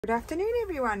Good afternoon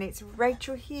everyone, it's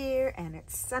Rachel here and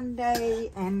it's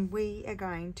Sunday and we are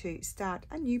going to start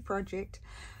a new project.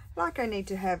 Like I need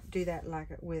to do that like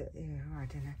with, I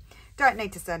don't know. Don't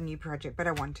need to start a new project, but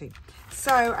I want to.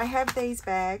 So I have these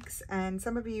bags and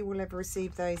some of you will have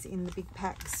received those in the big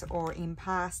packs or in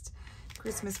past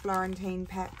Christmas Florentine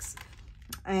packs.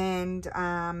 And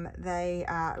they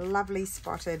are lovely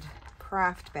spotted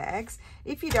craft bags.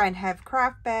 If you don't have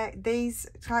craft bag, these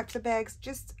types of bags,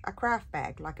 just a craft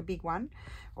bag like a big one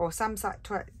or some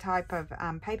type of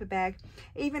paper bag,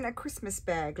 even a Christmas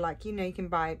bag, like you can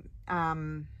buy,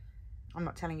 I'm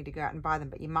not telling you to go out and buy them,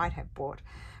 but you might have bought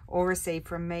or received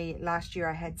from me. Last year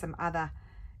I had some other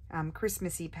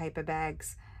Christmassy paper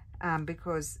bags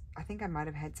because I think I might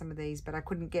have had some of these, but I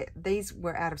couldn't get, these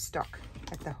were out of stock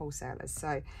at the wholesalers.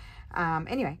 So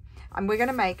anyway, we're going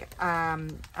to make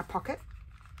a pocket,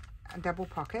 a double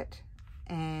pocket,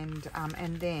 and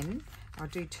then I'll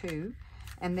do two,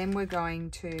 and then we're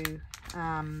going to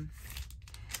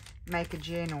make a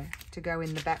journal to go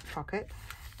in the back pocket,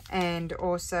 and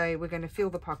also we're going to fill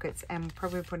the pockets and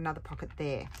probably put another pocket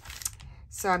there.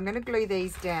 So I'm going to glue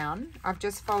these down. I've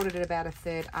just folded it about a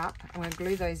third up. I'm going to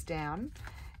glue those down,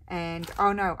 and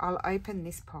oh no, I'll open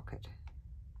this pocket.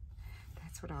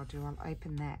 That's what I'll do. I'll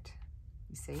open that,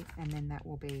 you see, and then that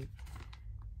will be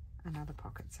another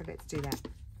pocket. So let's do that.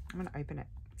 I'm going to open it,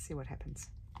 see what happens.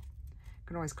 I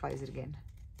can always close it again.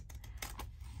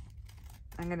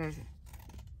 I'm going to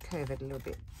curve it a little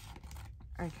bit.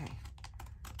 Okay,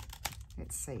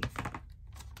 let's see.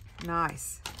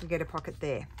 Nice, we get a pocket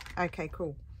there. Okay,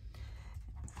 cool.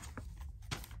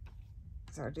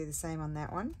 So I'll do the same on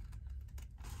that one.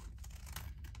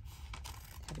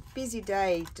 Had a busy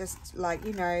day, just like,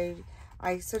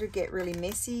 I sort of get really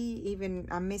messy. Even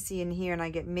I'm messy in here and I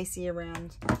get messy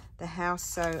around the house.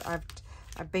 So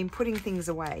I've been putting things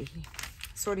away,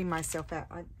 sorting myself out.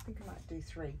 I think I might do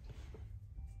three.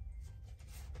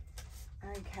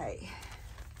 Okay.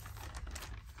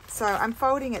 So I'm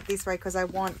folding it this way because I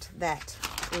want that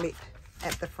lip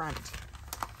at the front.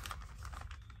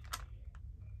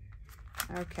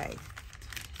 Okay.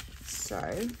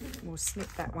 So we'll snip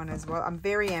that one as well. I'm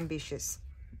very ambitious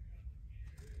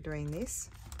doing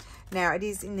this. Now it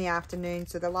is in the afternoon,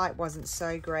 so the light wasn't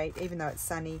so great, even though it's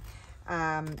sunny.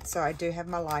 So I do have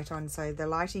my light on, so the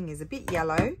lighting is a bit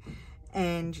yellow,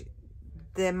 and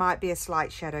there might be a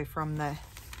slight shadow from the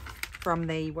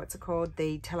what's it called,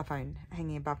 the telephone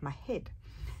hanging above my head.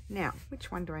 Now,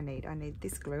 which one do I need? I need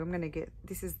this glue. I'm going to get,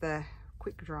 this is the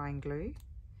quick drying glue.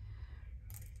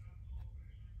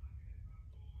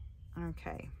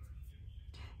 Okay.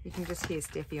 You can just hear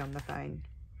Steffi on the phone.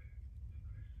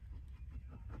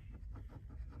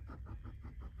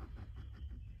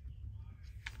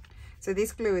 So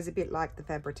this glue is a bit like the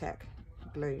Fabri-Tac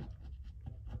glue.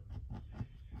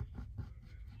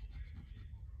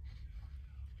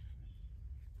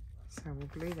 So we'll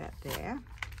glue that there.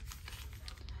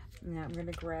 Now I'm going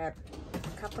to grab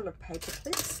a couple of paper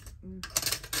clips.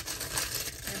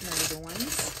 My little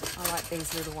ones. I like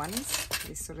these little ones,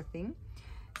 this sort of thing.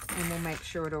 And we'll make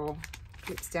sure it all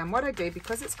clips down. What I do,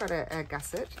 because it's got a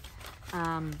gusset,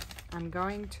 I'm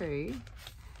going to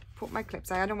put my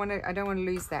clips. I don't want to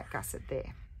lose that gusset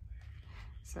there.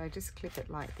 So I just clip it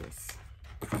like this.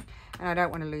 And I don't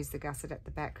want to lose the gusset at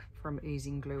the back from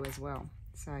oozing glue as well.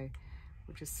 So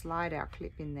we'll just slide our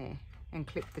clip in there and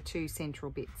clip the two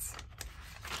central bits.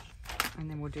 And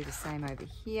then we'll do the same over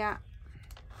here.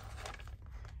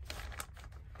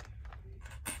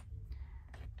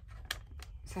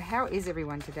 So how is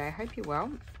everyone today? I hope you're well.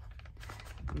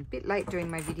 I'm a bit late doing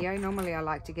my video. Normally I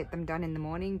like to get them done in the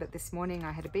morning, but this morning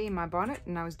I had a bee in my bonnet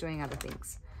and I was doing other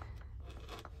things.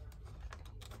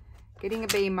 Getting a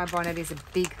bee in my bonnet is a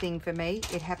big thing for me.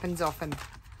 It happens often.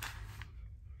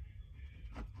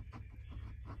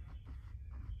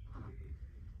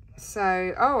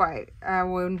 So,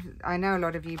 well, I know a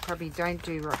lot of you probably don't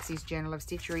do Roxy's Journal of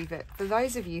Stitchery, but for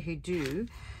those of you who do,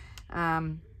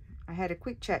 I had a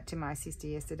quick chat to my sister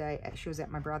yesterday. She was at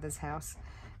my brother's house,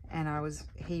 and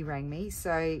he rang me.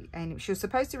 So, and she was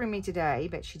supposed to ring me today,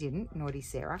 but she didn't. Naughty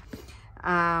Sarah.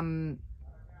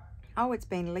 Oh, it's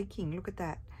been leaking. Look at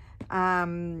that.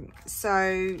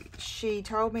 So she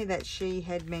told me that she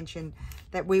had mentioned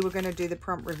that we were going to do the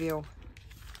prompt reveal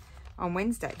on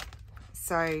Wednesday.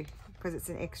 So, because it's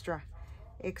an extra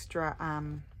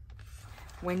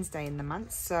Wednesday in the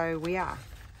month. So we are.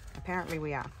 Apparently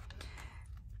we are.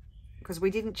 Because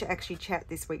we didn't actually chat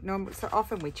this week. Normally, so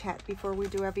often we chat before we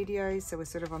do our videos, so we're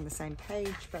sort of on the same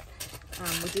page, but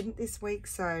we didn't this week.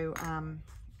 So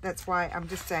that's why I'm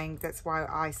just saying, that's why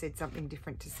I said something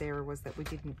different to Sarah, was that we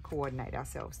didn't coordinate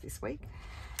ourselves this week.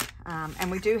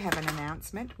 And we do have an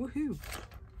announcement. Woohoo!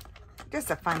 Just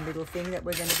a fun little thing that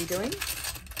we're going to be doing.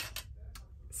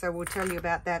 So we'll tell you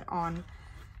about that on,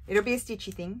 it'll be a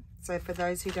stitchy thing. So for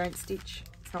those who don't stitch,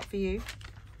 it's not for you.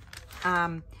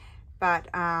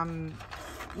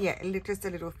 Yeah, just a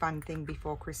little fun thing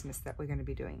before Christmas that we're going to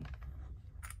be doing.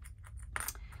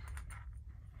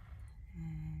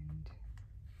 And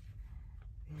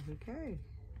there we go.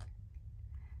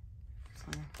 Just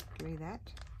want to glue that.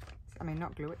 I mean,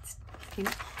 not glue it,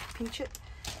 pinch it,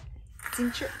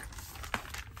 cinch it.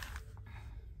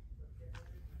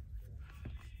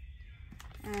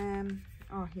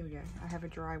 Oh, here we go. I have a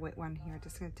dry, wet one here. I'm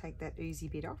just going to take that oozy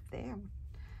bit off there.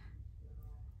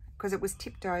 Because it was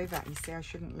tipped over. You see, I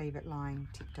shouldn't leave it lying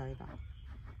tipped over.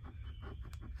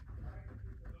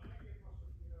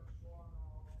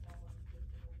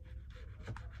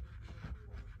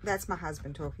 That's my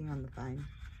husband talking on the phone.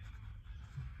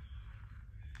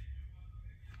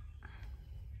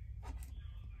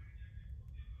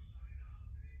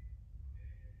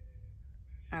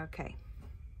 Okay.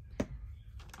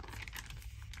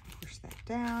 Push that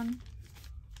down.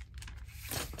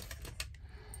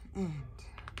 And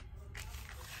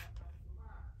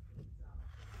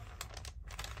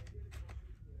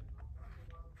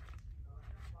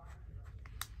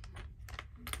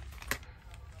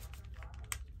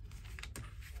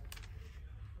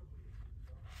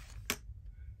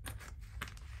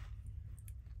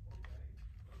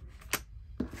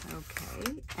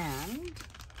okay, and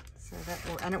so that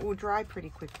will, and it will dry pretty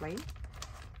quickly.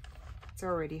 It's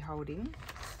already holding.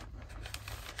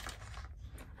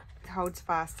 It holds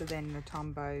faster than the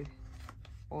Tombow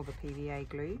or the PVA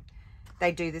glue.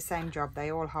 They do the same job.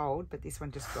 They all hold, but this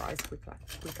one just dries quicker.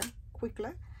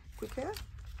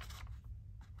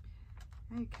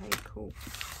 Okay, cool.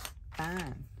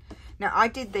 Fun. Now, I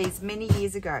did these many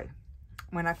years ago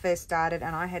when I first started,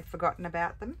 and I had forgotten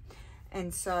about them.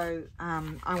 And so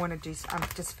I want to do, I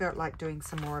just felt like doing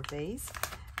some more of these.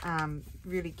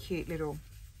 Really cute little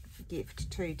gift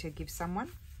too to give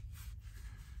someone.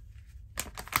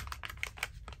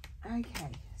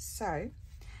 Okay, so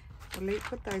we'll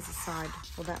put those aside,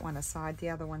 or that one aside. The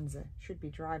other ones should be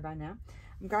dry by now.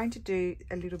 I'm going to do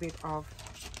a little bit of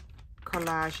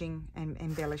collaging and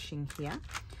embellishing here.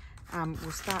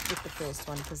 We'll start with the first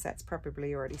one because that's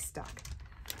probably already stuck.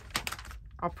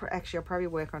 I'll probably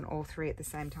work on all three at the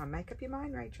same time. Make up your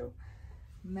mind, Rachel.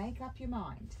 Make up your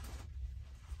mind.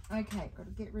 Okay, got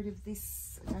to get rid of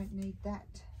this. I don't need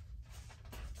that.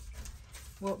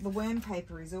 Well, the worm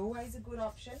paper is always a good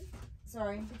option.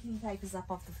 Sorry, I'm picking papers up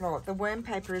off the floor. The worm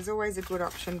paper is always a good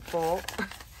option for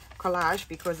collage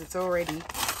because it's already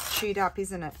chewed up,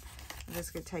 isn't it? I'm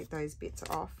just going to take those bits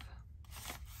off.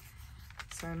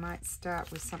 So I might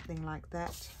start with something like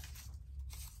that.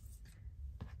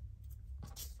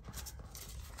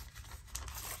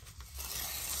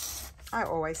 I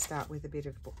always start with a bit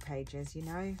of book pages, you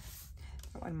know.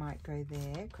 That one might go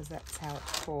there because that's how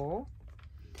it's for.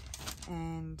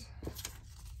 And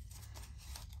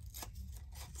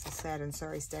it's a sad and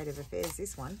sorry state of affairs,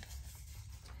 this one.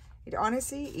 It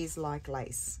honestly is like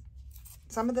lace.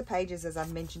 Some of the pages, as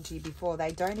I've mentioned to you before,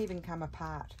 they don't even come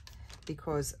apart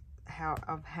because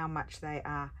of how much they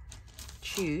are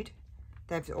chewed.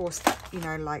 They've also, you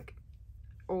know, like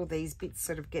all these bits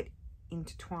sort of get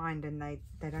intertwined and they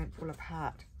don't pull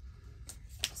apart.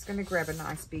 Just going to grab a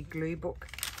nice big glue book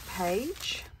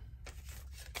page.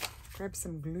 Grab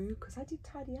some glue because I did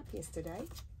tidy up yesterday.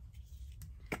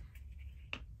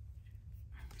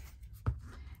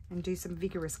 And do some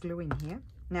vigorous gluing here.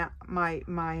 Now my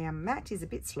mat is a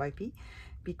bit slopey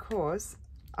because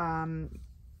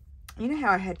you know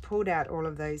how I had pulled out all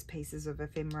of those pieces of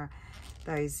ephemera,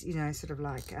 those, you know, sort of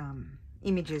like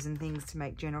images and things to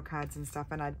make journal cards and stuff,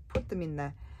 and I'd put them in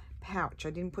the pouch. I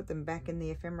didn't put them back in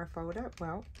the ephemera folder.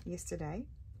 Well, yesterday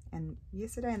and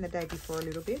the day before a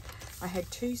little bit, I had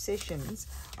 2 sessions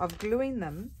of gluing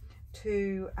them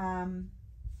to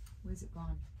where's it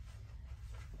gone?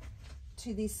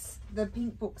 To the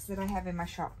pink books that I have in my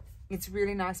shop. It's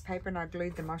really nice paper and I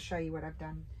glued them. I'll show you what I've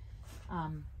done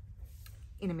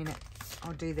in a minute.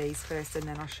 I'll do these first and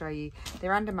then I'll show you.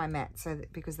 They're under my mat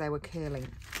because they were curling.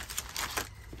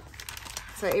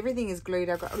 So everything is glued.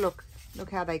 I've got, look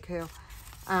how they curl.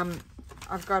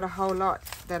 I've got a whole lot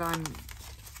that I'm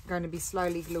going to be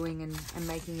slowly gluing and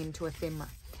making into ephemera.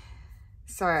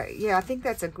 So yeah, I think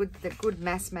that's a good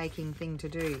mass making thing to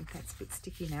do. That's a bit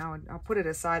sticky now. I'll put it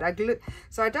aside.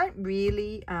 So I don't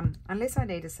really, unless I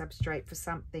need a substrate for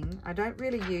something, I don't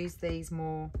really use these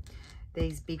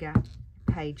bigger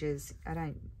pages. I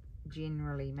don't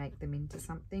generally make them into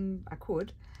something. I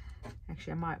could.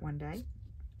 Actually, I might one day.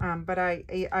 But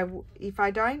if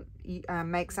I don't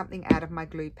make something out of my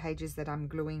glue pages that I'm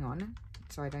gluing on,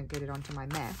 so I don't get it onto my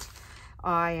mat,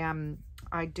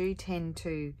 I do tend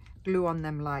to glue on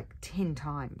them like 10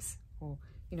 times, or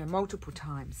multiple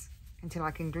times, until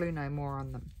I can glue no more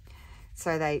on them.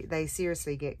 So they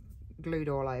seriously get glued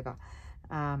all over,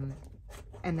 and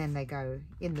then they go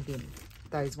in the bin,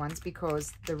 those ones,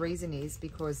 because the reason is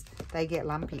because they get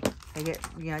lumpy. They get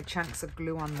chunks of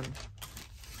glue on them,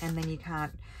 and then you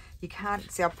can't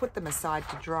see. I'll put them aside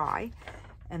to dry,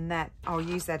 and that I'll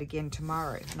use that again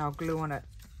tomorrow, and I'll glue on it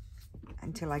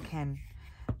until I can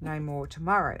no more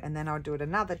tomorrow, and then I'll do it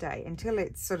another day until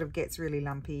it sort of gets really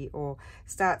lumpy or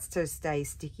starts to stay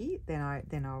sticky. Then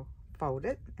I'll fold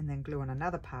it and then glue on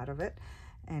another part of it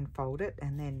and fold it,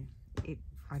 and then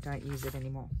I don't use it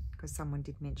anymore, because someone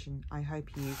did mention, I hope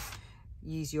you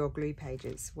use your glue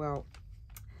pages. Well,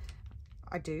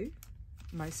 I do,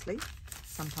 mostly.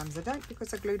 Sometimes I don't,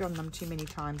 because I glued on them too many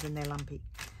times and they're lumpy.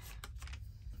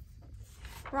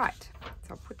 Right,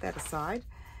 so I'll put that aside,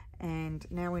 and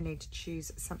now we need to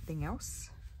choose something else.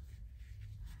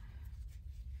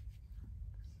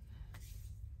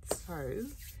 So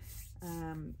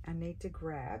I need to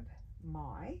grab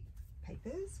my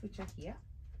papers, which are here.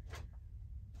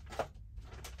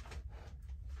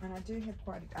 And I do have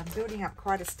I'm building up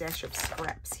quite a stash of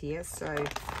scraps here, so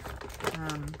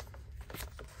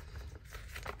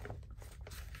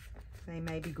they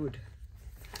may be good.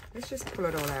 Let's just pull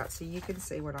it all out so you can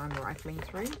see what I'm rifling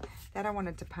through. That I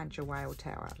wanted to punch a whale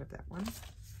tail out of that one.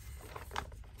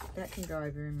 That can go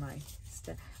over in my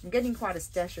stash. I'm getting quite a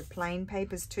stash of plain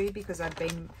papers too, because I've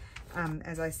been,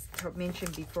 as I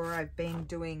mentioned before, I've been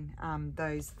doing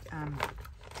those,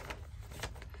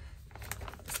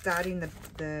 starting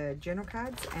the journal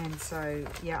cards, and so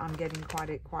yeah, I'm getting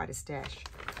quite a stash.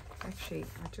 Actually,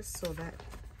 I just saw that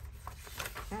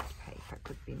paper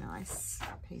could be nice,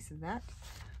 a piece of that.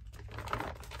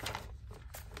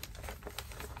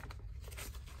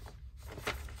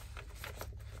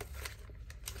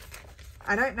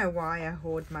 I don't know why I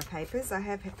hoard my papers. I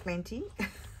have plenty.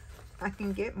 I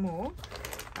can get more.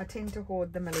 I tend to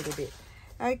hoard them a little bit.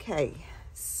 Okay,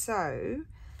 so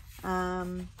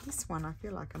this one, I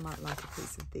feel like I might like a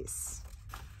piece of this.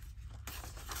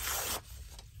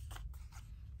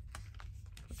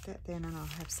 Put that there, and I'll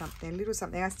have something, a little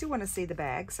something. I still want to see the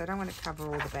bag, so I don't want to cover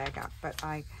all the bag up, but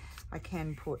I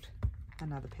can put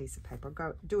another piece of paper.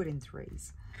 I'll do it in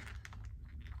threes.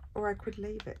 Or I could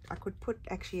leave it. I could put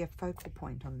actually a focal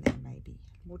point on there, maybe.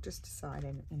 We'll just decide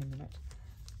in a minute.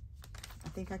 I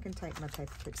think I can take my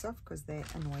paper clips off because they're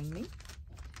annoying me.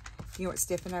 You know what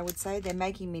Stefano would say? They're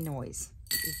making me noise.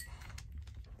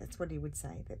 That's what he would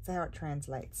say. That's how it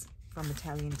translates from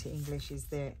Italian to English, is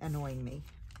they're annoying me.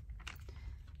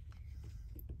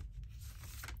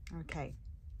 Okay.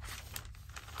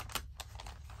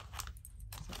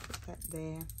 So put that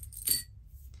there.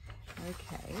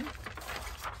 Okay.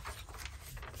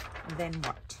 And then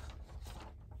what?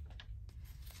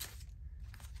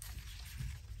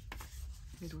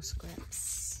 Little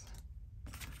scraps.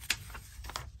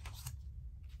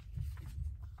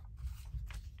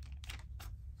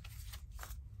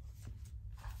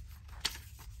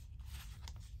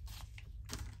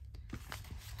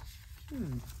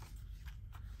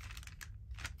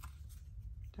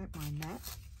 Don't mind that.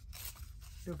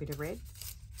 A little bit of red.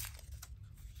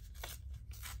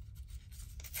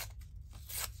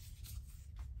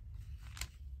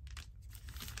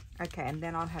 Okay, and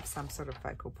then I'll have some sort of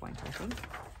focal point, I think.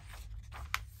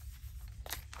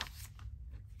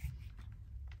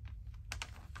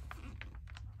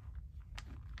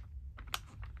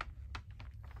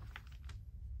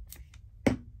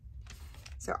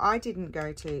 So I didn't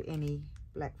go to any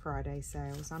Black Friday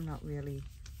sales. I'm not really,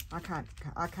 I can't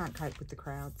cope with the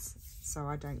crowds, so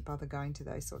I don't bother going to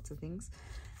those sorts of things.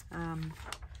 And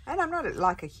I'm not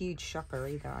like a huge shopper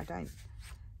either. I don't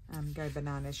go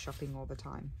bananas shopping all the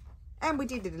time. And we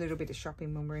did a little bit of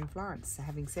shopping when we were in Florence,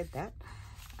 having said that.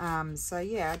 So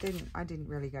yeah, I didn't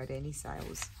really go to any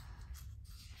sales.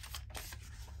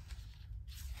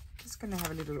 Just going to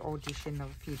have a little audition of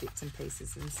a few bits and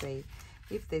pieces and see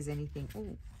if there's anything.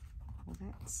 Oh, well,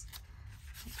 that's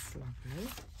lovely.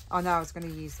 Oh no, I was going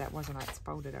to use that, wasn't I? It's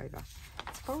folded over.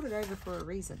 It's folded over for a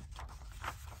reason.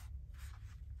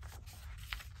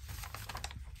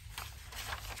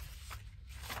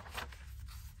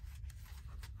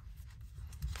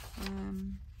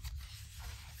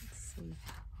 Let's see.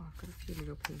 Oh, I've got a few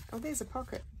little pieces. Oh, there's a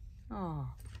pocket. Oh,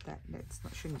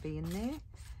 shouldn't be in there.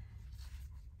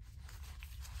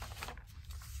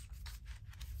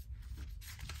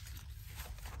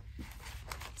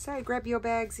 So grab your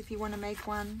bags if you want to make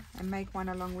one, and make one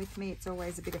along with me. It's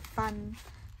always a bit of fun.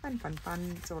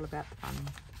 Fun. It's all about the fun.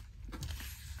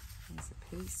 There's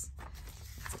a piece.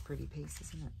 It's a pretty piece,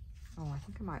 isn't it? Oh, I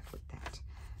think I might put that.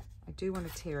 I do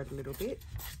want to tear it a little bit.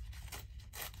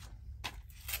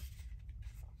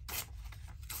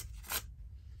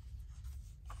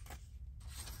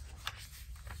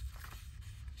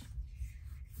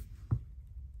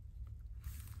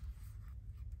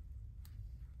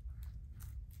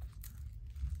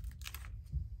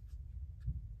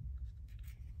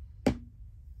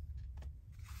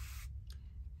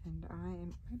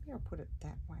 And maybe I'll put it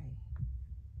that way.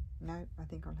 No, I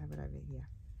think I'll have it over here.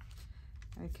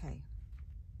 Okay.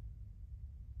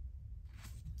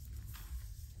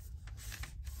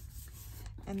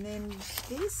 And then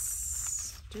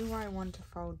this, do I want to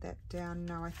fold that down?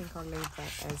 No, I think I'll leave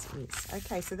that as is.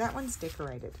 Okay, so that one's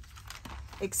decorated,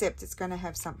 except it's going to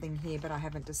have something here, but I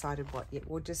haven't decided what yet.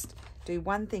 We'll just do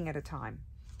one thing at a time.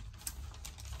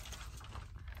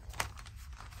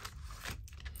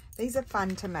 These are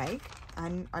fun to make,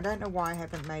 and I don't know why I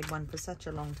haven't made one for such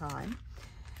a long time,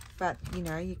 but you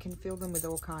know, you can fill them with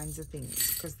all kinds of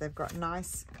things because they've got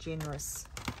nice, generous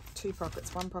 2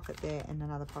 pockets, 1 pocket there and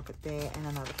another pocket there and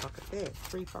another pocket there,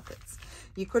 3 pockets.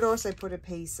 You could also put a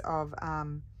piece of,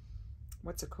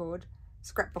 what's it called?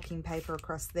 Scrapbooking paper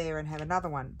across there and have another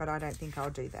one, but I don't think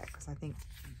I'll do that because I think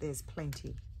there's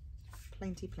plenty.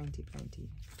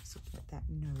 Just looking at that,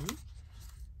 no.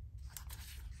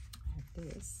 I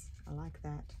have this. I like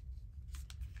that.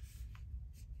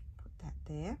 Put that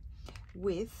there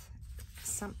with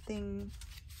something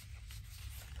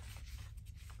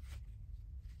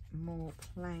more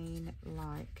plain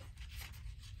like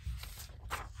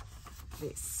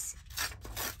this.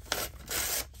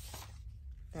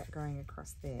 That going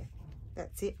across there.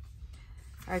 That's it.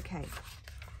 Okay.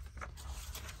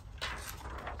 I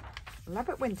love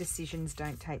it when decisions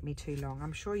don't take me too long.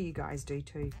 I'm sure you guys do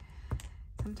too.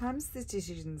 Sometimes the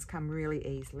decisions come really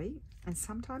easily and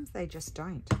sometimes they just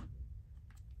don't.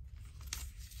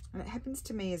 And it happens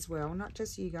to me as well, not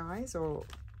just you guys, or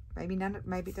maybe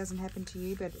it doesn't happen to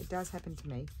you, but it does happen to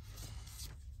me.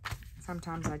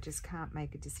 Sometimes I just can't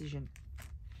make a decision.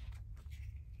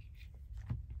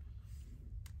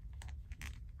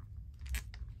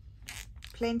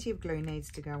 Plenty of glue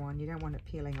needs to go on. You don't want it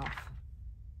peeling off.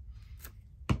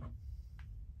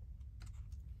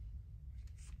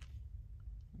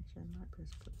 I might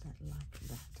just put that like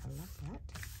that. I love that.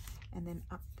 And then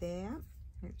up there,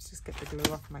 let's just get the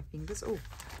glue off my fingers. Oh,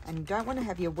 and you don't want to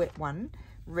have your wet one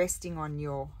resting on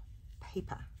your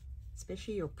paper,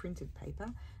 especially your printed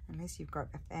paper, unless you've got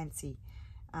a fancy,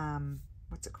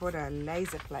 what's it called, a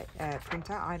laser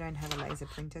printer. I don't have a laser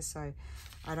printer, so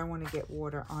I don't want to get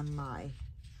water on my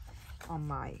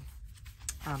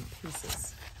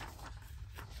pieces.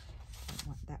 Don't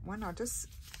want that one. I'll just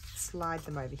slide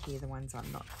them over here, the ones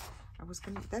I'm not.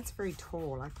 That's very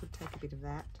tall. I could take a bit of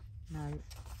that. No.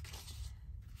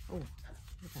 Oh,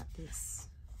 what about this?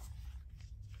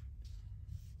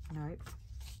 No.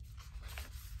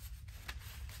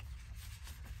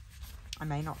 I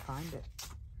may not find it.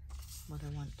 What I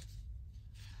want.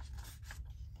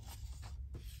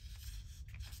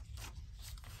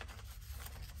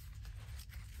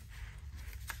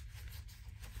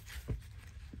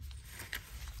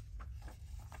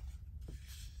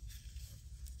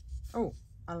 Oh,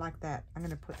 I like that. I'm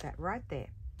going to put that right there.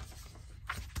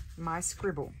 My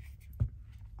scribble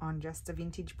on just a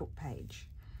vintage book page.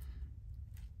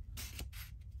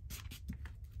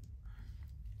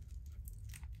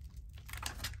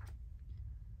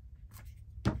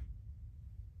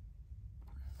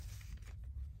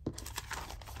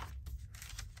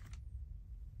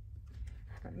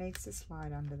 It needs to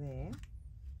slide under there.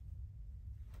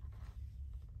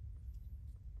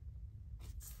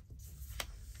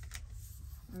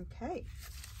 Okay,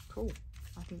 cool.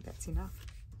 I think that's enough.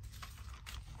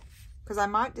 Because I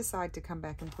might decide to come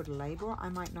back and put a label. I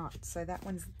might not. So that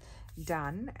one's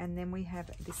done. And then we have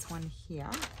this one here.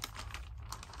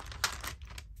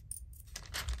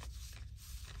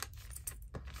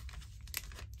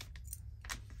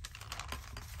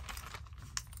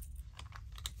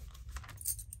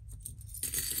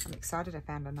 I'm excited I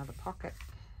found another pocket.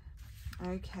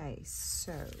 Okay,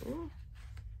 so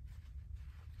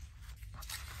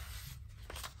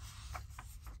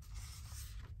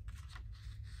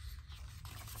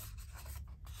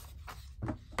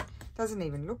doesn't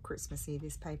even look Christmassy,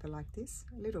 this paper like this.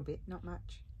 A little bit, not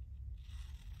much.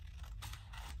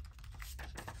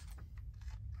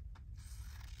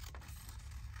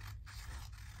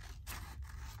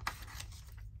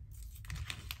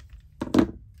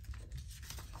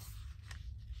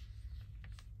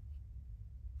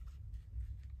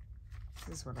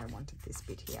 is what I wanted, this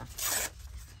bit here.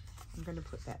 I'm going to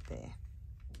put that there.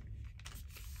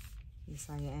 Yes,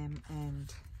 I am.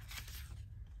 And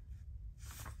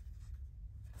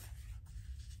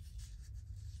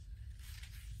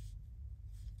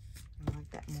I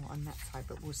like that more on that side,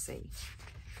 but we'll see.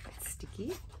 That's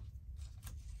sticky.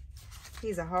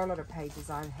 Here's a whole lot of pages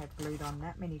I have glued on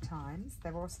that many times.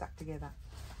 They're all stuck together.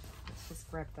 Let's just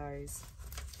grab those.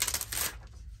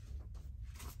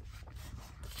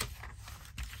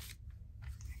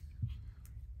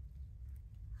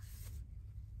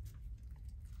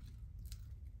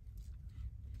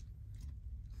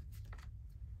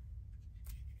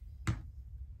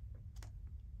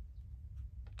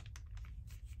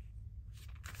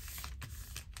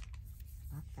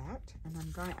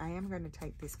 And I am going to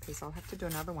take this piece. I'll have to do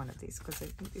another one of these because I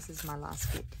think this is my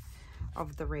last bit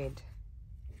of the red.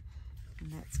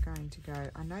 And that's going to go,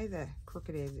 I know the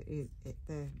crooked edge,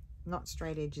 the not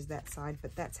straight edge is that side,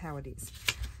 but that's how it is.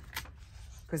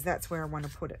 Because that's where I want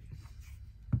to put it.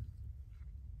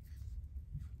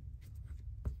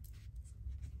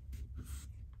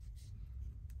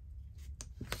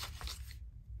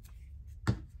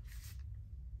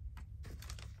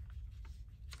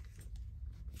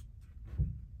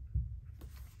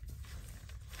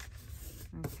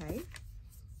 Okay,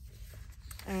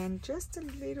 and just a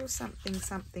little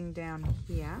something down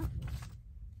here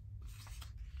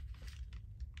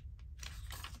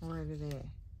or over there.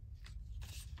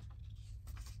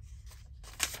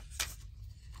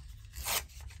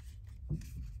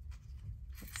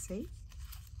 Let's see.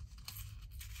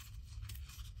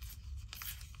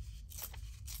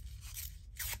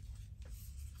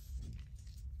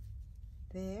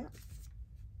 There.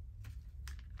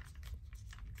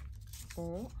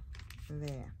 Or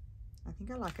there. I think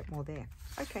I like it more there.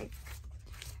 Okay,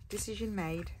 decision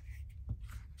made.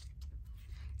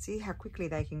 See how quickly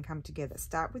they can come together.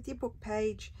 Start with your book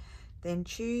page, then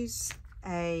choose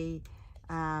a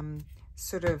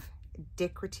sort of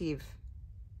decorative,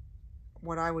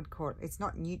 what I would call it. It's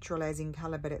not neutral as in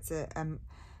color, but it's a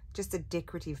just a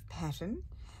decorative pattern,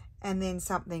 and then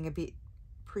something a bit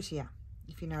prettier,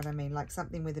 if you know what I mean, like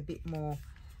something with a bit more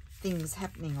things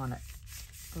happening on it.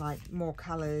 Like more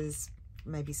colors,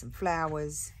 maybe some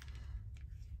flowers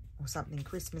or something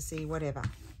Christmassy, whatever.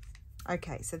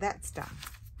 Okay, so that's done.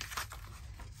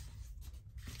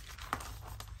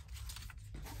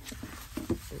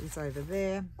 These over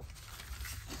there.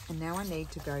 And now I need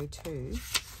to go to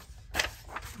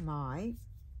my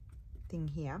thing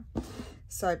here.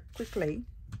 So quickly,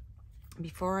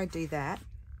 before I do that,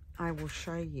 I will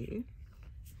show you.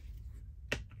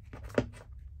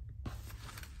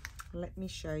 Let me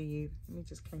show you. Let me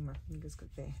just clean my fingers, good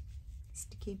there.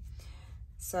 Sticky.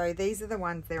 So these are the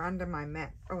ones, they're under my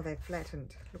mat. Oh, they're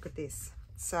flattened. Look at this.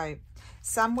 So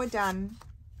some were done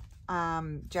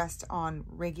just on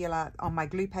regular, on my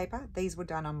glue paper. These were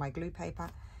done on my glue paper.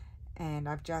 And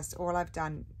I've just, all I've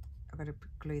done, I've got to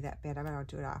glue that better, but I'll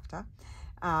do it after,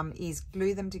 is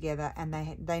glue them together, and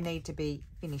they need to be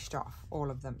finished off,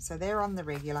 all of them. So they're on the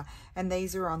regular, and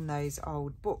these are on those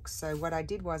old books. So what I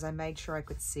did was I made sure I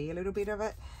could see a little bit of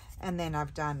it, and then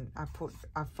I've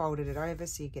folded it over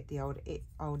so you get the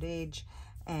old edge,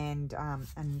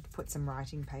 and put some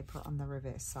writing paper on the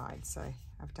reverse side. So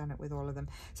I've done it with all of them.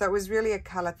 So it was really a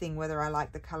color thing, whether I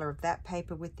like the color of that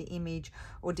paper with the image,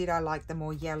 or did I like the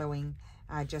more yellowing,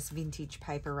 just vintage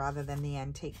paper rather than the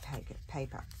antique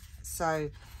paper. So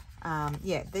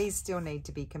yeah, these still need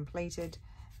to be completed,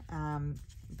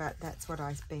 but that's what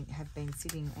I have been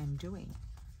sitting and doing.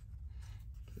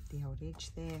 Keep the old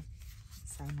edge there.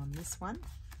 Same on this one,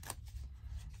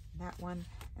 that one,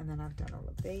 and then I've done all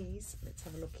of these. Let's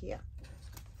have a look here.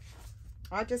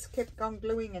 I just kept on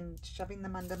gluing and shoving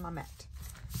them under my mat.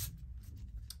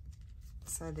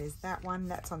 So there's that one.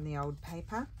 That's on the old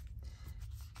paper.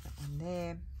 That one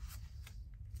there.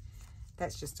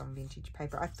 That's just on vintage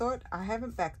paper. I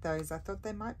haven't backed those. I thought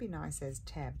they might be nice as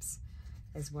tabs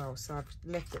as well. So I've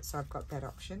left it so I've got that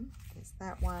option. There's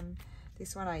that one.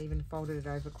 This one I even folded it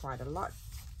over quite a lot.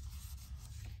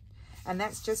 And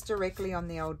that's just directly on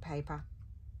the old paper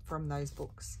from those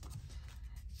books.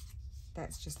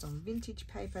 That's just on vintage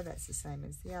paper. That's the same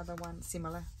as the other one,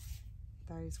 similar.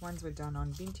 Those ones were done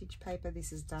on vintage paper.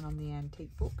 This is done on the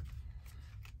antique book.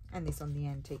 And this on the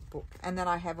antique book. And then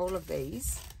I have all of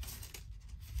these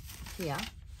here.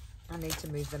 I need to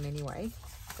move them anyway.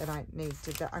 That I need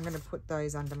to, I'm going to put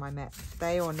those under my mat.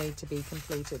 They all need to be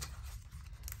completed.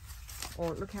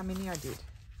 Or look how many I did.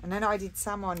 And then I did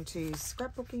some onto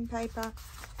scrapbooking paper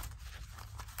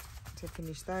to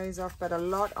finish those off, but a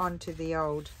lot onto the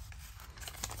old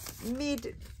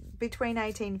mid between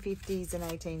 1850s and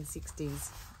 1860s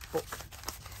book.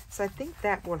 So I think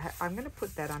that will have, I'm going to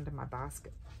put that under my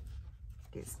basket.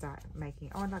 Start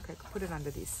making, oh no, I could put it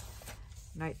under this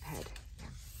notepad. Yeah.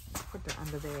 Put it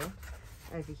under there,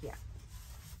 over here.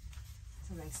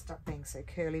 So they stop being so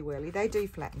curly-whirly. They do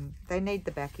flatten. They need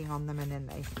the backing on them, and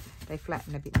then they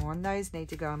flatten a bit more. And those need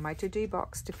to go in my to-do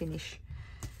box to finish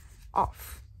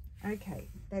off. Okay,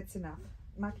 that's enough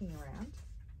mucking around.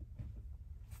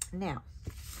 Now,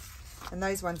 and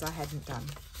those ones I hadn't done.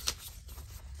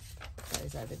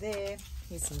 Those over there.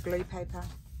 Here's some glue paper.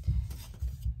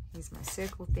 Here's my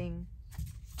circle thing.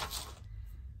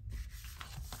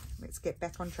 Let's get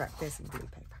back on track. There's some glue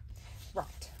paper.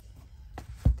 Right.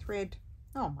 Thread.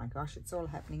 Oh my gosh, it's all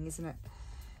happening, isn't it?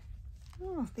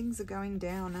 Oh, things are going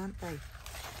down, aren't they?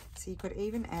 So you could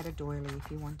even add a doily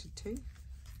if you wanted to.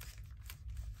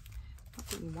 Not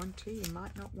that you want to. You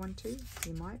might not want to.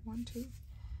 You might want to.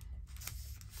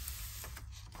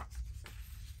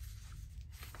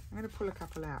 I'm going to pull a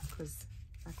couple out because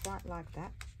I quite like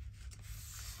that.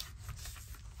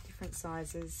 Different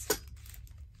sizes.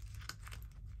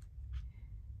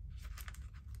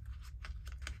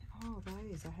 Oh,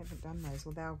 those, I haven't done those.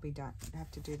 Well, they'll be done. I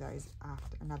have to do those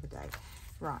after another day.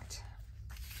 Right.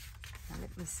 Now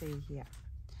let me see here.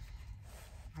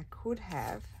 I could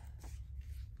have...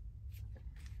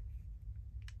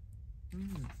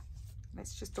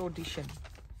 let's just audition.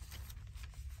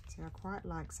 So I quite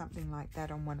like something like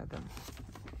that on one of them.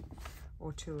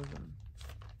 Or two of them.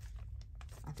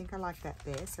 I think I like that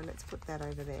there. So let's put that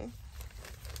over there.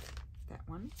 That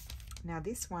one. Now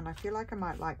this one, I feel like I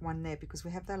might like one there because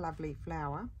we have the lovely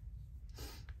flower.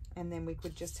 And then we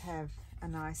could just have a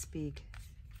nice big,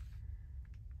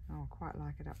 oh, I quite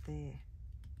like it up there.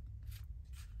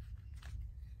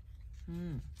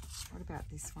 What about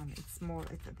this one? It's more,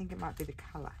 I think it might be the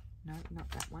colour. No, not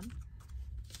that one.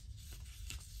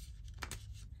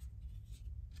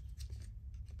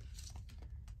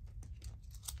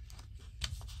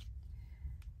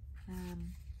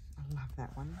 I love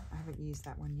that one. I haven't used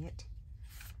that one yet.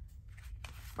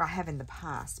 Well, I have in the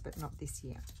past, but not this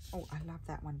year. Oh, I love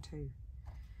that one too.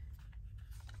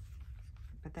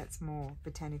 But that's more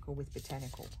botanical with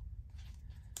botanical.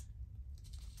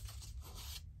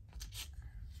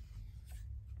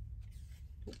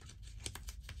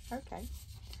 Okay.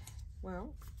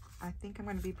 Well, I think I'm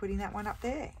going to be putting that one up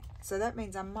there. So that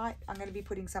means I'm going to be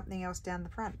putting something else down the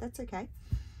front. That's okay.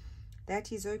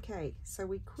 That is okay. So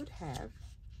we could have,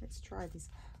 let's try this.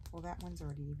 Well, that one's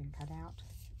already even cut out.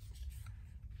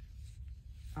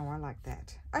 Oh, I like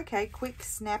that. Okay, quick,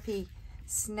 snappy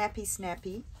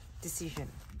decision.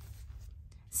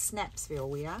 Snapsville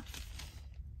we are.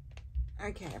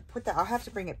 Okay, I put that, I'll have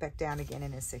to bring it back down again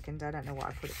in a second. I don't know why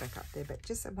I put it back up there, but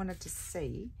just I wanted to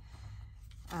see.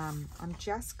 I'm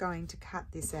just going to cut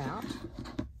this out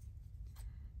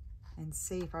and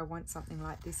see if I want something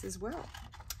like this as well.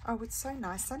 Oh, it's so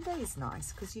nice. Sunday is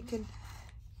nice because you can,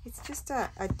 it's just a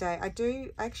day. I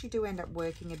actually do end up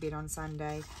working a bit on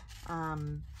Sunday.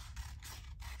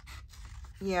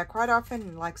 Yeah, quite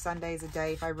often, like Sunday is a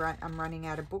day if I'm running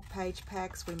out of book page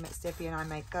packs. Steffi and I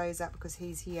make those up because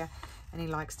he's here and he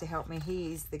likes to help me.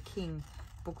 He is the king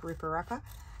book ripper-upper,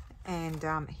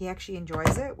 and he actually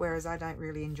enjoys it, whereas I don't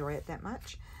really enjoy it that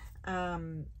much.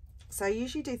 So I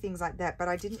usually do things like that, but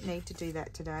I didn't need to do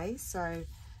that today. So,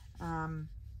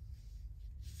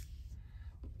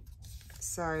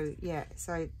 yeah,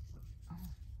 so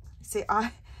see,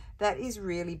 that is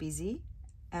really busy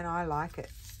and I like it.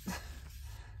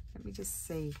 Let me just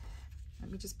see.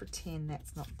 Let me just pretend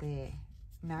that's not there.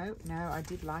 No, I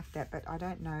did like that, but I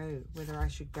don't know whether I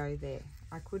should go there.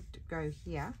 I could go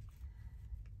here.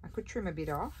 I could trim a bit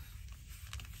off.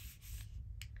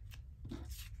 I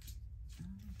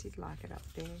did like it up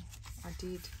there. I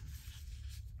did.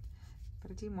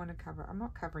 But I didn't want to cover. I'm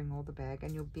not covering all the bag,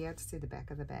 and you'll be able to see the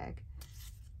back of the bag.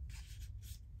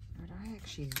 But I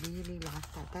actually really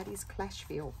like that. That is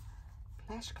Clashville.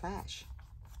 Clash.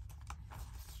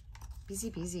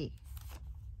 Busy.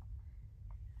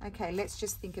 Okay, let's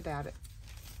just think about it.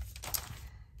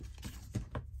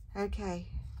 Okay.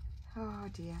 Oh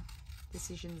dear.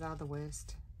 Decisions are the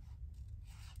worst.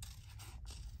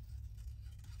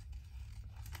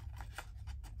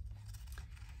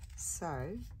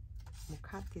 So, we'll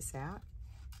cut this out.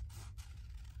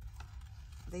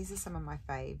 These are some of my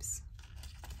faves.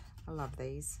 I love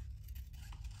these.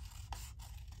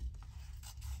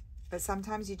 But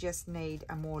sometimes you just need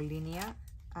a more linear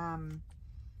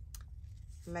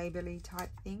label-y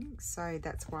type thing. So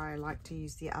that's why I like to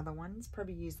use the other ones.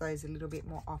 Probably use those a little bit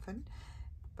more often.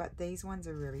 But these ones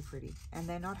are really pretty. And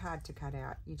they're not hard to cut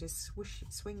out. You just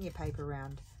swing your paper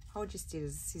around Hold your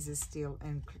scissors still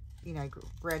and, you know,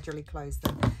 gradually close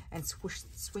them and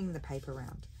swing the paper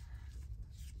around.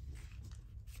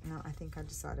 No, I think I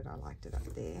decided I liked it up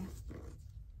there.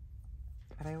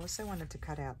 But I also wanted to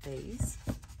cut out these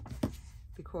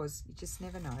because you just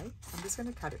never know. I'm just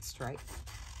going to cut it straight.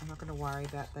 I'm not going to worry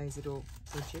about those little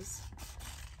edges.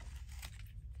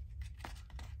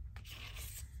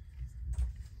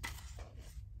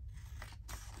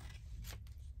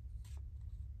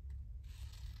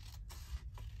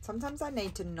 Sometimes I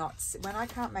need to not, when I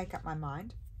can't make up my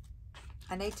mind,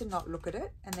 I need to not look at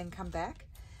it and then come back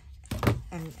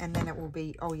and then it will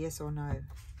be, oh, yes or no.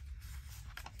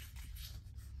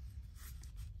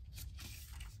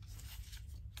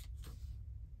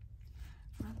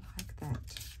 I like that.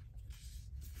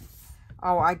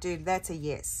 Oh, I do. That's a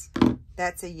yes.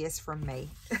 That's a yes from me.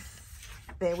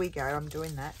 There we go. I'm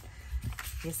doing that.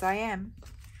 Yes, I am.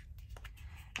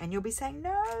 And you'll be saying,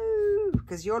 no,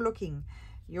 because you're looking.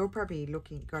 You're probably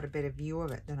got a better view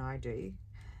of it than I do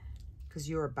because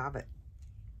you're above it.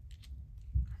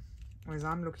 Whereas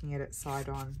I'm looking at it side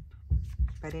on.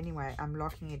 But anyway, I'm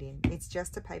locking it in. It's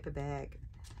just a paper bag.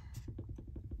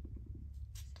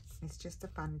 It's just a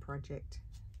fun project.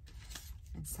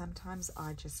 And sometimes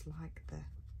I just like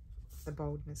the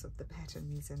boldness of the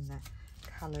patterns and the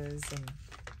colours and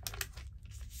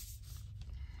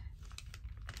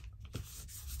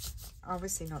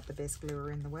obviously not the best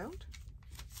gluer in the world.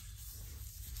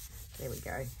 There we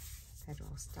go. That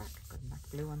all stuck. Got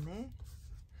enough glue on there.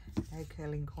 No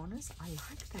curling corners. I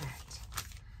like that.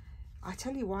 I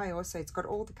tell you why also. It's got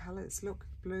all the colours. Look,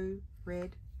 blue,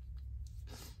 red.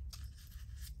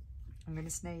 I'm going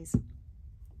to sneeze.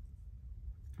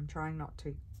 I'm trying not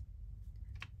to.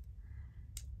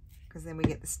 Because then we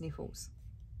get the sniffles.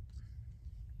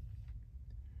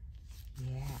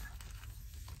 Yeah.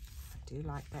 I do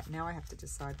like that. Now I have to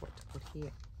decide what to put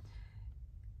here.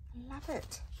 I love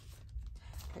it.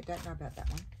 Okay, don't know about that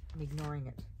one. I'm ignoring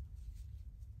it.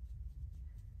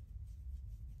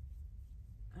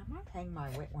 I might hang my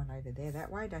wet one over there. That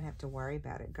way I don't have to worry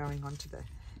about it going onto the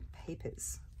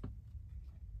papers.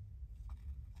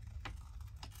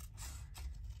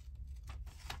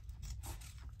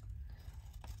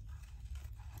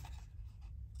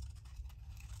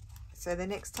 So the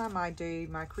next time I do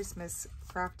my Christmas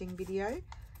crafting video,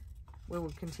 we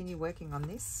will continue working on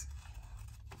this.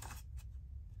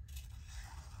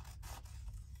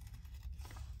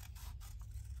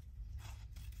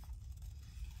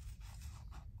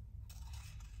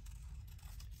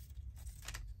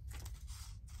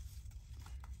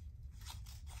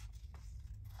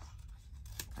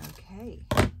 Okay,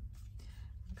 I'm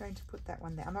going to put that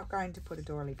one there. I'm not going to put a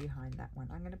doily behind that one.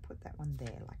 I'm going to put that one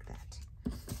there like that.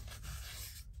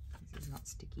 This is not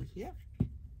sticky here.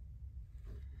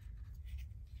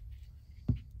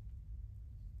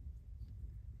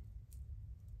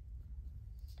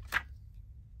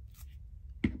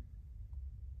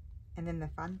 And then the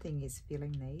fun thing is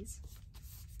filling these.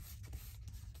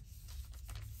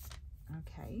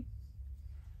 Okay.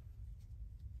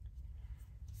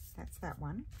 That's that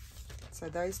one. So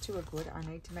those two are good. I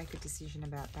need to make a decision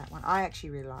about that one. I actually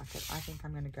really like it. I think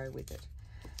I'm going to go with it.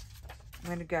 I'm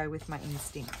going to go with my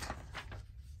instinct.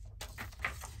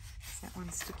 Is that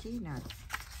one sticky? No.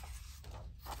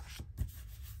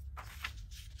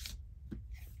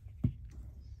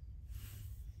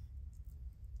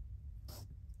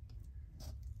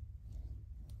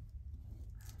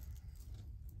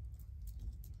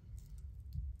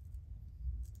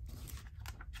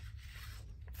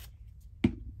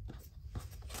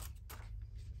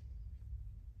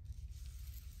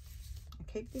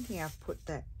 I keep thinking I've put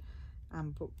that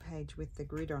book page with the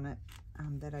grid on it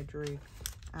that I drew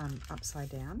upside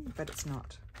down, but it's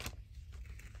not.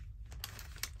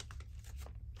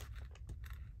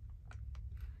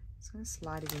 Just going to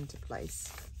slide it into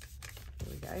place.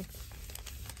 There we go.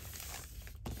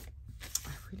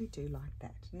 I really do like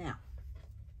that. Now,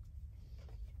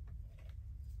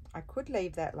 I could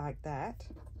leave that like that.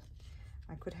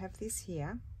 I could have this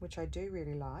here, which I do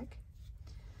really like,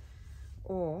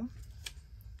 or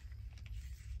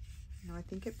no, I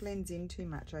think it blends in too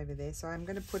much over there, so I'm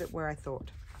going to put it where I thought.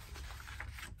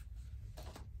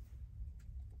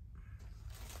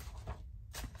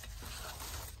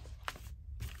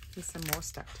 Here's some more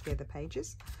stuck together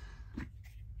pages.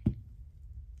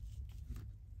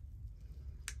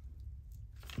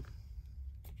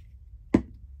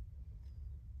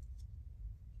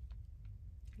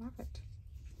 Love it.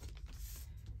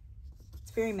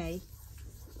 It's very me.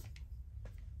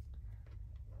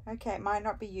 Okay, it might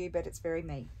not be you, but it's very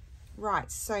me. Right,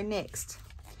 so next.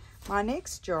 My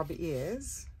next job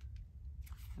is,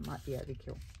 it might be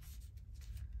overkill.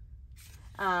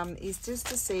 is just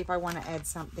to see if I want to add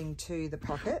something to the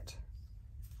pocket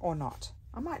or not.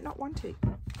 I might not want to,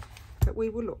 but we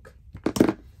will look.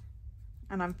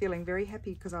 And I'm feeling very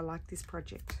happy because I like this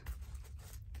project.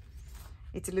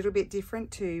 It's a little bit different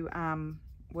to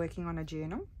working on a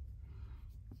journal,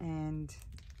 and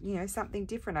you know, something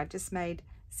different. I just made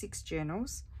 6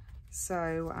 journals,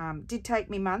 so did take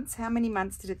me months. How many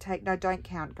months did it take? No, don't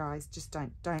count, guys. Just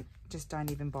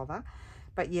don't even bother.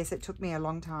 But yes, it took me a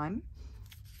long time.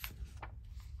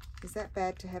 Is that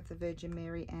bad to have the Virgin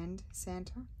Mary and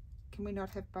Santa? Can we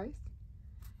not have both?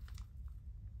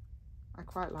 I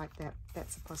quite like that.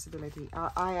 That's a possibility.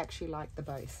 I actually like the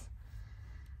both.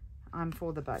 I'm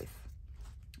for the both.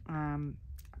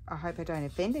 I hope I don't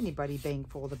offend anybody being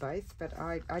for the both, but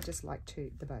I just like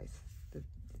the both,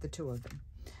 the two of them.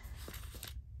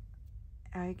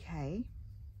 Okay.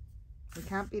 We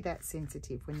can't be that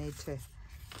sensitive. We need to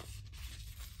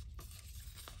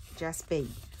just be.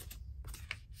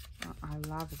 Oh, I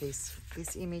love this.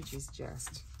 This image is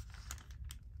just...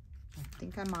 I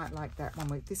think I might like that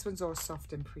one. This one's all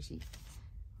soft and pretty.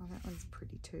 Oh, that one's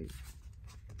pretty too.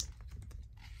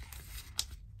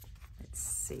 Let's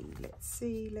see, let's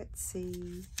see, let's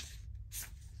see.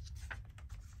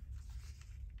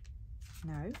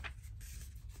 No.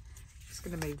 Just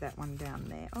going to move that one down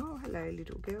there. Oh, hello,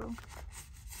 little girl.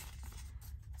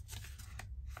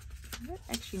 I don't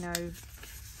actually know.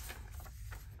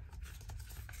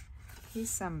 Here's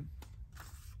some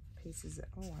pieces that,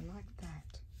 oh, I like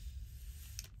that.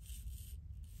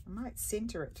 I might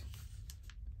center it.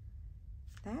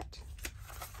 That.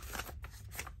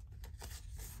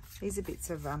 These are bits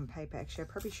of paper. Actually, I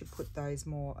probably should put those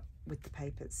more with the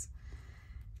papers.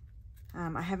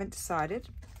 I haven't decided.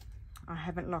 I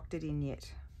haven't locked it in yet.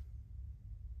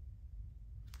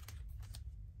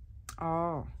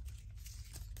 Oh,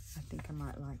 I think I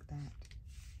might like that.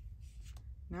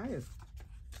 No,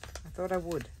 I thought I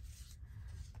would.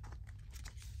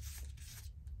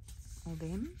 Or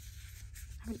them.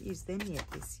 I haven't used them yet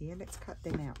this year. Let's cut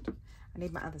them out. I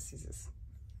need my other scissors.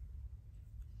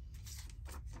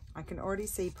 I can already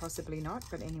see possibly not,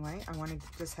 but anyway, I wanted to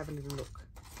just have a little look.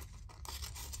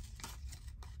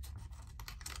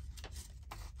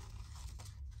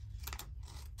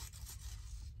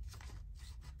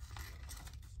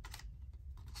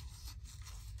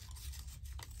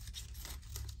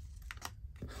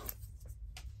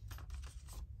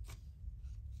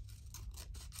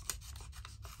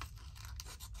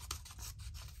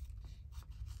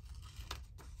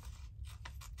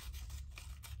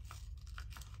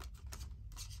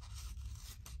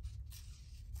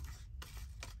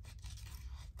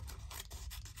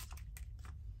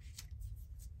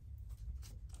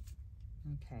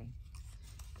 Okay,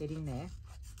 getting there.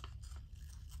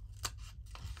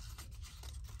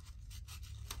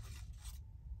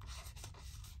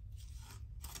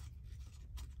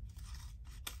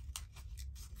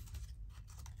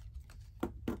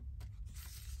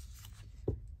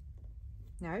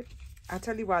 No, I'll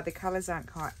tell you why, the colours aren't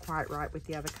quite right with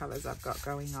the other colours I've got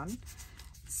going on.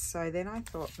 So then I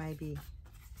thought maybe,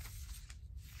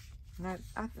 no,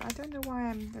 I don't know why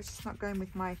I'm just not going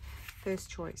with my first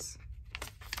choice.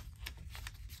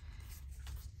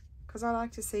 Because I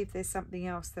like to see if there's something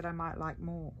else that I might like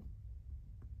more.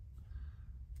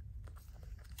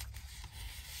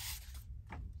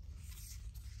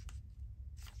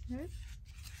 No?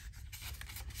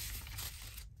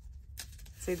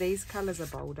 See, these colours are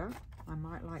bolder. I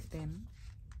might like them.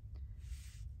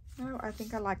 No, I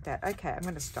think I like that. Okay, I'm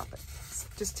going to stop it.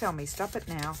 Just tell me, stop it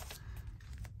now.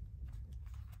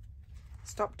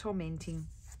 Stop tormenting.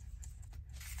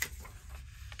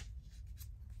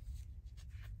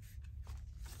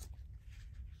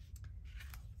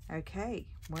 Okay,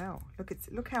 well,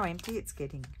 look how empty it's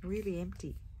getting. Really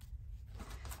empty.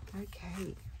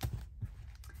 Okay.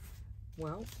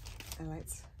 Well,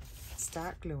 let's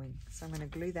start gluing. So I'm going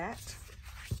to glue that.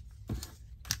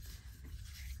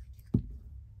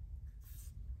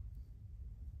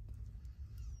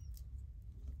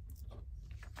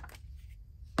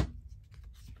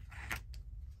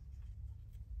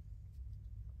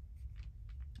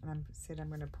 And I said I'm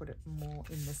going to put it more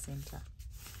in the center.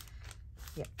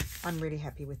 Yeah, I'm really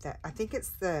happy with that. I think it's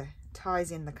the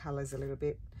ties in the colors a little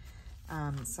bit.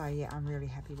 So yeah, I'm really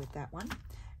happy with that one.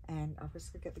 And I'll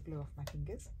just get the glue off my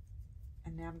fingers.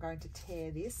 And now I'm going to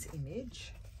tear this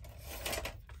image.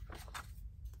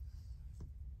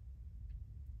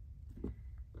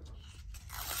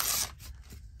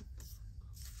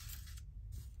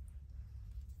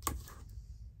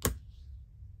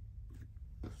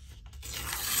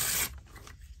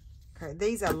 Okay,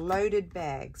 these are loaded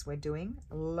bags. We're doing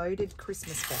loaded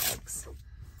Christmas bags.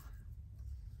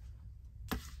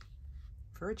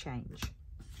 for a change.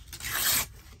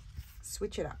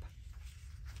 Switch it up.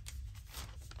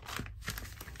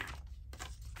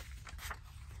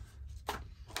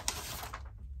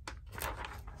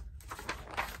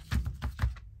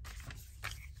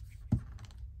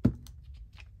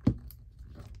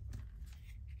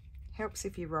 Helps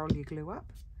if you roll your glue up.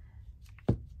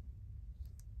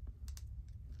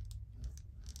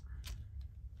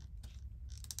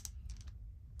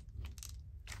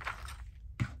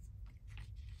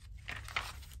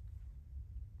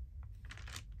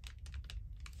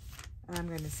 And I'm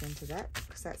going to center that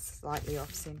because that's slightly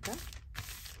off center.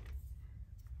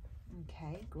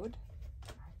 Okay, good.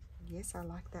 Yes, I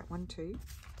like that one too.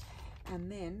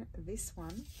 And then this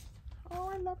one, oh,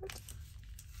 I love it.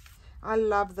 I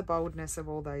love the boldness of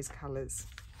all those colors.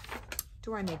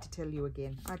 Do I need to tell you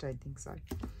again? I don't think so.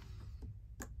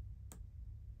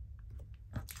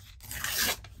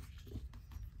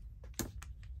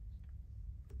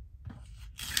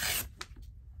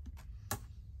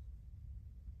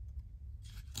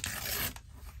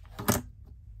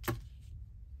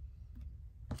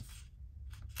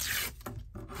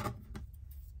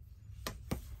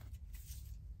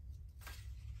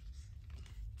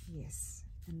 Yes,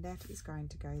 and that is going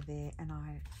to go there, and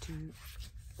I do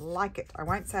like it. I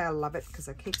won't say I love it because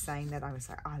I keep saying that. I will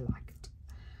say I like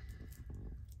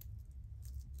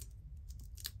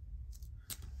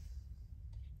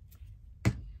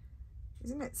it.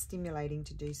 Isn't it stimulating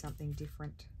to do something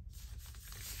different?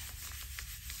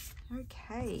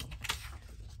 Okay.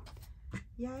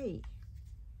 Yay.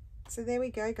 So there we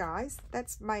go, guys.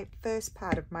 That's my first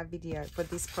part of my video for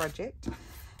this project.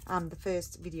 The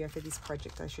first video for this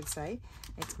project, I should say.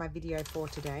 It's my video for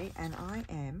today, and I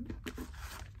am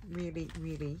really,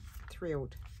 really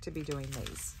thrilled to be doing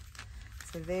these.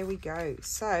 So there we go.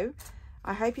 So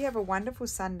I hope you have a wonderful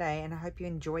Sunday, and I hope you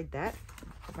enjoyed that.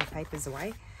 Put my papers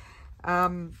away.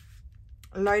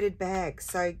 Loaded bags.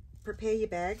 So prepare your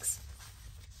bags,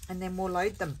 and then we'll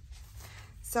load them.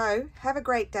 So have a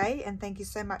great day, and thank you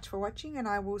so much for watching, and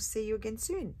I will see you again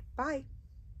soon. Bye.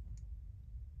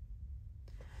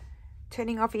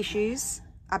 Turning off issues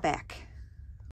are back.